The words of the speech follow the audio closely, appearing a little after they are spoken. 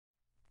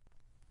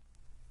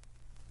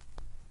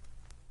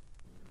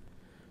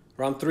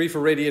Round 3 for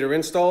radiator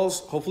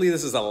installs. Hopefully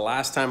this is the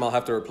last time I'll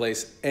have to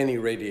replace any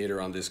radiator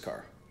on this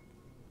car.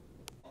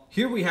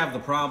 Here we have the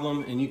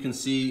problem, and you can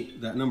see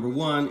that number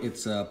one,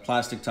 it's a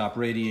plastic top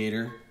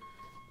radiator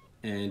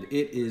and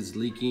it is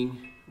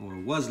leaking, or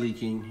was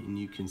leaking, and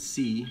you can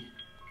see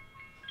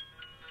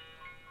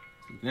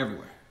it's leaking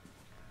everywhere.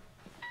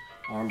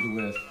 Armed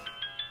with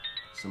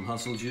some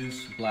Hustle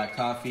Juice, black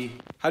coffee.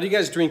 How do you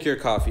guys drink your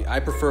coffee? I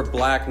prefer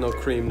black, no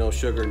cream, no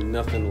sugar,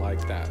 nothing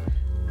like that.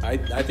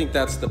 I think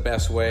that's the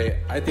best way.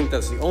 I think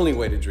that's the only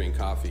way to drink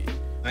coffee.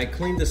 I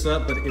cleaned this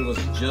up, but it was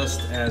just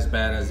as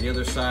bad as the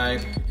other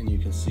side, and you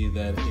can see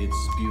that it's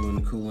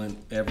spewing coolant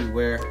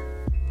everywhere.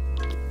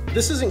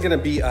 This isn't gonna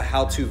be a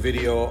how-to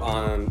video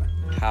on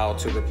how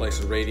to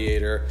replace a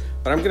radiator,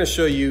 but I'm gonna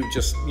show you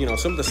just,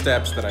 some of the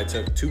steps that I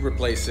took to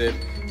replace it.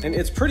 And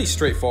it's pretty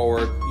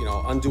straightforward,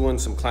 undoing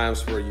some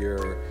clamps for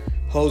your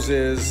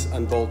hoses,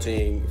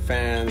 unbolting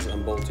fans,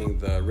 unbolting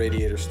the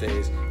radiator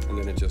stays, and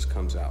then it just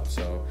comes out.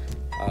 So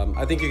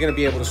I think you're gonna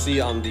be able to see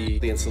on the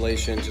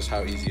installation just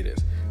how easy it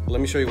is. But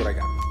let me show you what I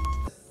got.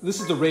 This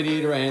is the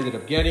radiator I ended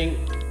up getting.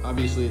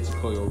 Obviously it's a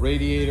Koyo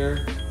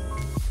radiator.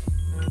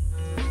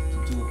 It's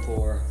a dual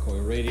core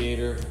Koyo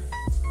radiator.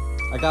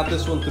 I got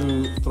this one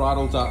through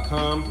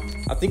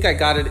throttle.com. I think I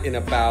got it in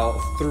about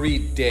 3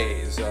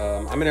 days.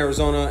 I'm in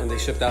Arizona and they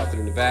shipped out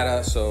through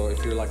Nevada. So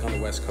if you're like on the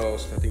West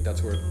Coast, I think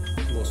that's where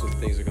most of the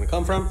things are gonna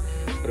come from.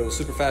 But it was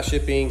super fast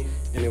shipping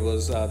and it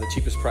was the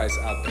cheapest price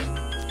out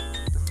there.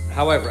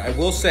 However, I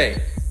will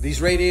say,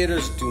 these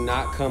radiators do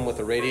not come with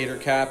a radiator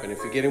cap. And if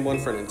you're getting one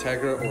for an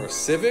Integra or a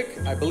Civic,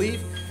 I believe,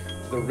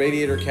 the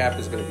radiator cap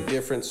is gonna be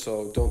different.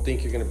 So don't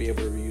think you're gonna be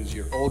able to reuse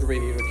your old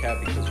radiator cap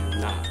because you're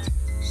not.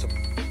 So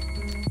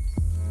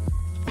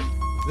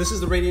this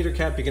is the radiator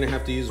cap you're gonna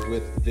have to use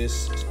with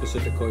this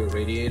specific Koyo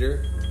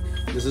radiator.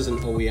 This is an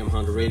OEM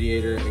Honda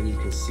radiator and you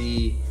can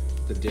see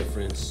the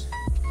difference.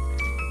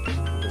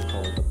 I'm gonna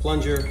call it the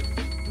plunger.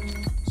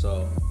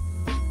 So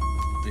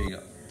there you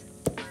go.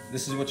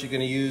 This is what you're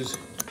gonna use.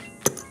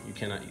 You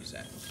cannot use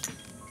that.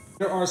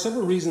 There are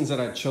several reasons that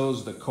I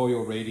chose the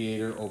Koyo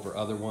radiator over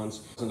other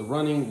ones. In the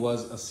running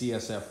was a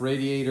CSF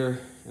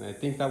radiator, and I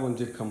think that one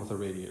did come with a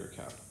radiator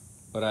cap.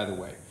 But either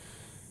way,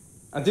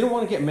 I didn't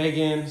want to get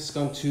Megan,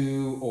 Skunk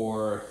 2,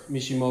 or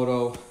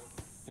Mishimoto.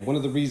 One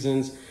of the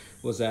reasons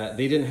was that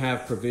they didn't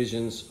have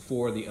provisions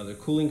for the other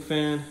cooling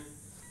fan.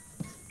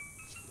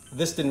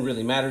 This didn't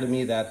really matter to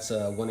me. That's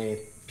a 1/8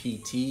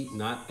 PT,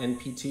 not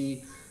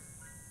NPT,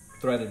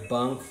 threaded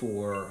bung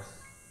for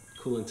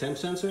coolant temp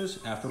sensors,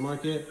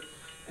 aftermarket.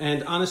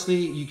 And honestly,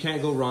 you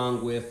can't go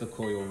wrong with the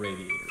Koyo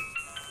radiator.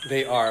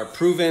 They are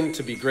proven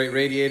to be great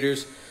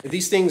radiators.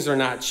 These things are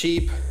not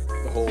cheap.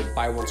 The whole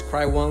buy once,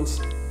 cry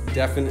once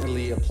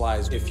definitely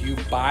applies. If you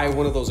buy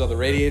one of those other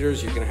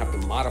radiators, you're gonna have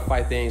to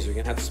modify things. You're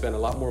gonna have to spend a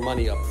lot more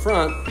money up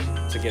front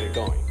to get it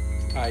going,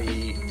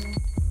 i.e.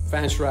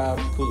 fan shroud,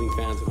 cooling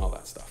fans, and all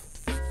that stuff.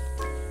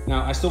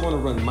 Now, I still wanna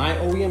run my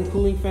OEM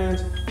cooling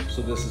fans,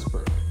 so this is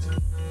perfect.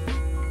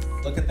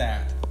 Look at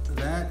that.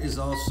 That is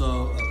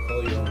also a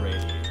Koyo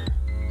radiator.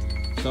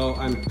 So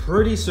I'm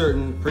pretty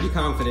certain, pretty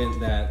confident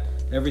that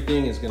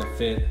everything is gonna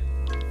fit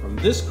from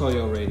this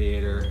Koyo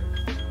radiator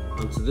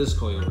onto this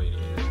Koyo radiator.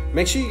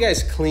 Make sure you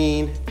guys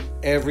clean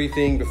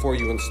everything before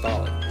you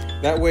install it.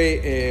 That way,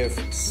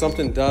 if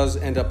something does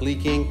end up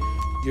leaking,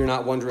 you're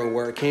not wondering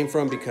where it came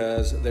from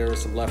because there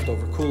is some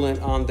leftover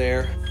coolant on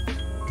there.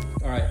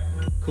 All right,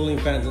 cooling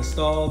fans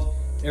installed.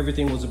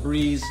 Everything was a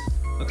breeze.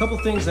 A couple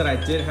things that I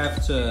did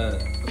have to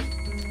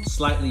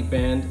slightly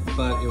bend,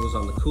 but it was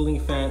on the cooling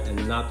fan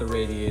and not the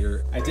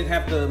radiator. I did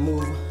have to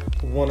move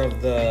one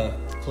of the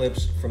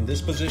clips from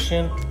this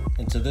position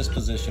into this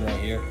position right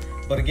here.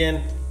 But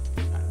again,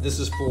 this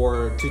is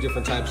for 2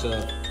 different types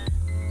of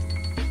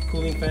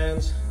cooling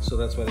fans, so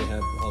that's why they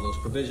have all those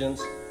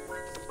provisions.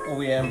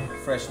 OEM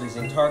freshly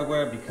zinc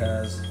hardware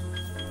because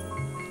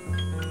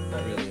I'm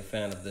not really a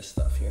fan of this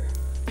stuff here.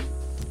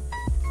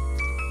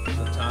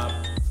 The top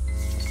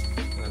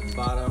and at the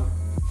bottom.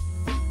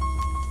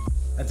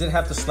 I did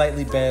have to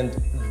slightly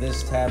bend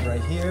this tab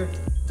right here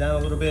down a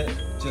little bit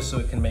just so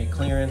it can make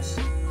clearance,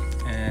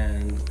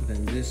 and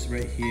then this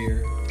right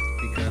here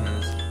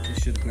because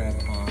it should grab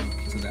on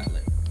to that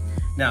lip.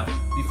 Now,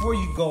 before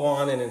you go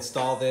on and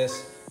install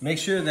this, make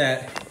sure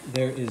that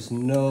there is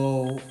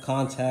no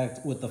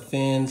contact with the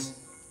fins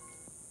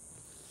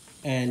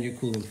and your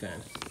cooling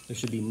fan. There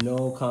should be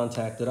no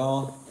contact at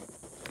all.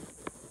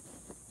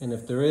 And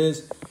if there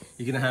is,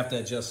 you're gonna have to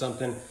adjust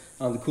something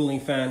on the cooling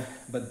fan,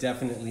 but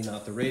definitely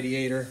not the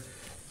radiator,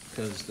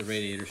 because the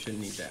radiator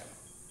shouldn't need that.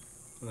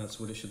 And that's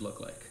what it should look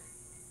like.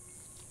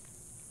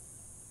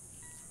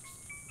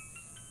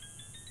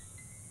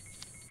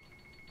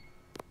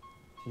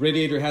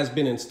 Radiator has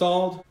been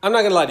installed. I'm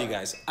not gonna lie to you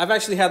guys. I've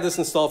actually had this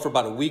installed for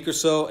about a week or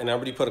so, and I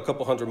already put a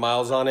couple 100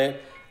 miles on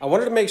it. I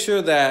wanted to make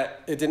sure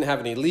that it didn't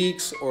have any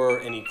leaks or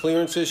any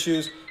clearance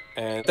issues,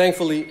 and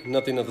thankfully,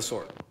 nothing of the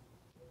sort.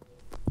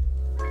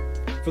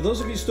 For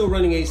those of you still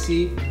running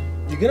AC,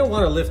 you're gonna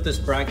wanna lift this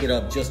bracket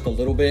up just a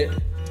little bit,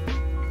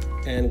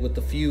 and with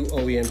a few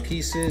OEM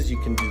pieces, you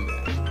can do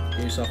that.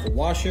 Get yourself a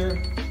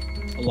washer,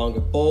 along a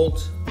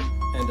bolt,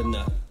 and a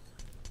nut.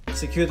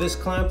 Secure this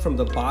clamp from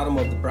the bottom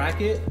of the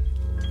bracket,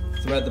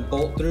 thread the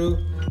bolt through,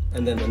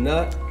 and then the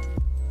nut.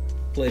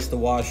 Place the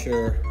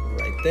washer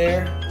right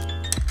there,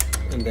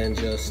 and then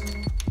just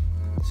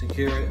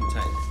secure it and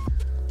tighten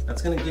it.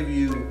 That's gonna give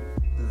you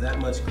that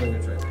much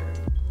clearance right there.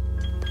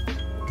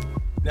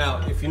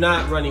 Now, if you're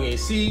not running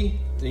AC,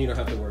 then you don't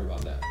have to worry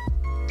about that.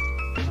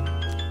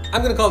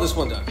 I'm gonna call this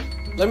one done.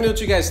 Let me know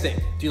what you guys think.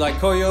 Do you like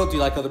Koyo? Do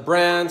you like other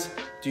brands?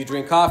 Do you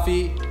drink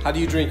coffee? How do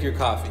you drink your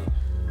coffee?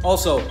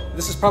 Also,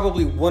 this is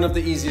probably one of the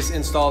easiest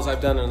installs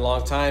I've done in a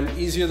long time.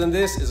 Easier than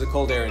this is a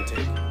cold air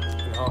intake.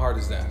 And how hard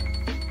is that?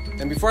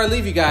 And before I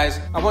leave you guys,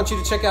 I want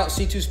you to check out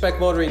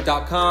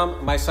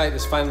c2specmotoring.com. My site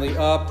is finally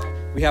up.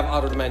 We have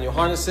auto to manual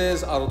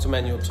harnesses, auto to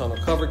manual tonneau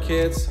cover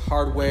kits,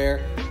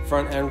 hardware,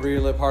 front and rear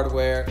lip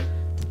hardware,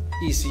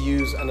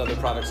 ECUs, and other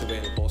products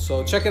available.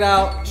 So check it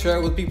out, share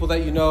it with people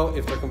that you know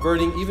if they're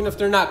converting, even if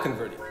they're not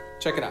converting.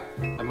 Check it out.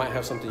 I might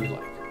have something you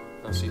like.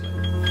 I'll see you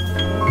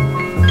later.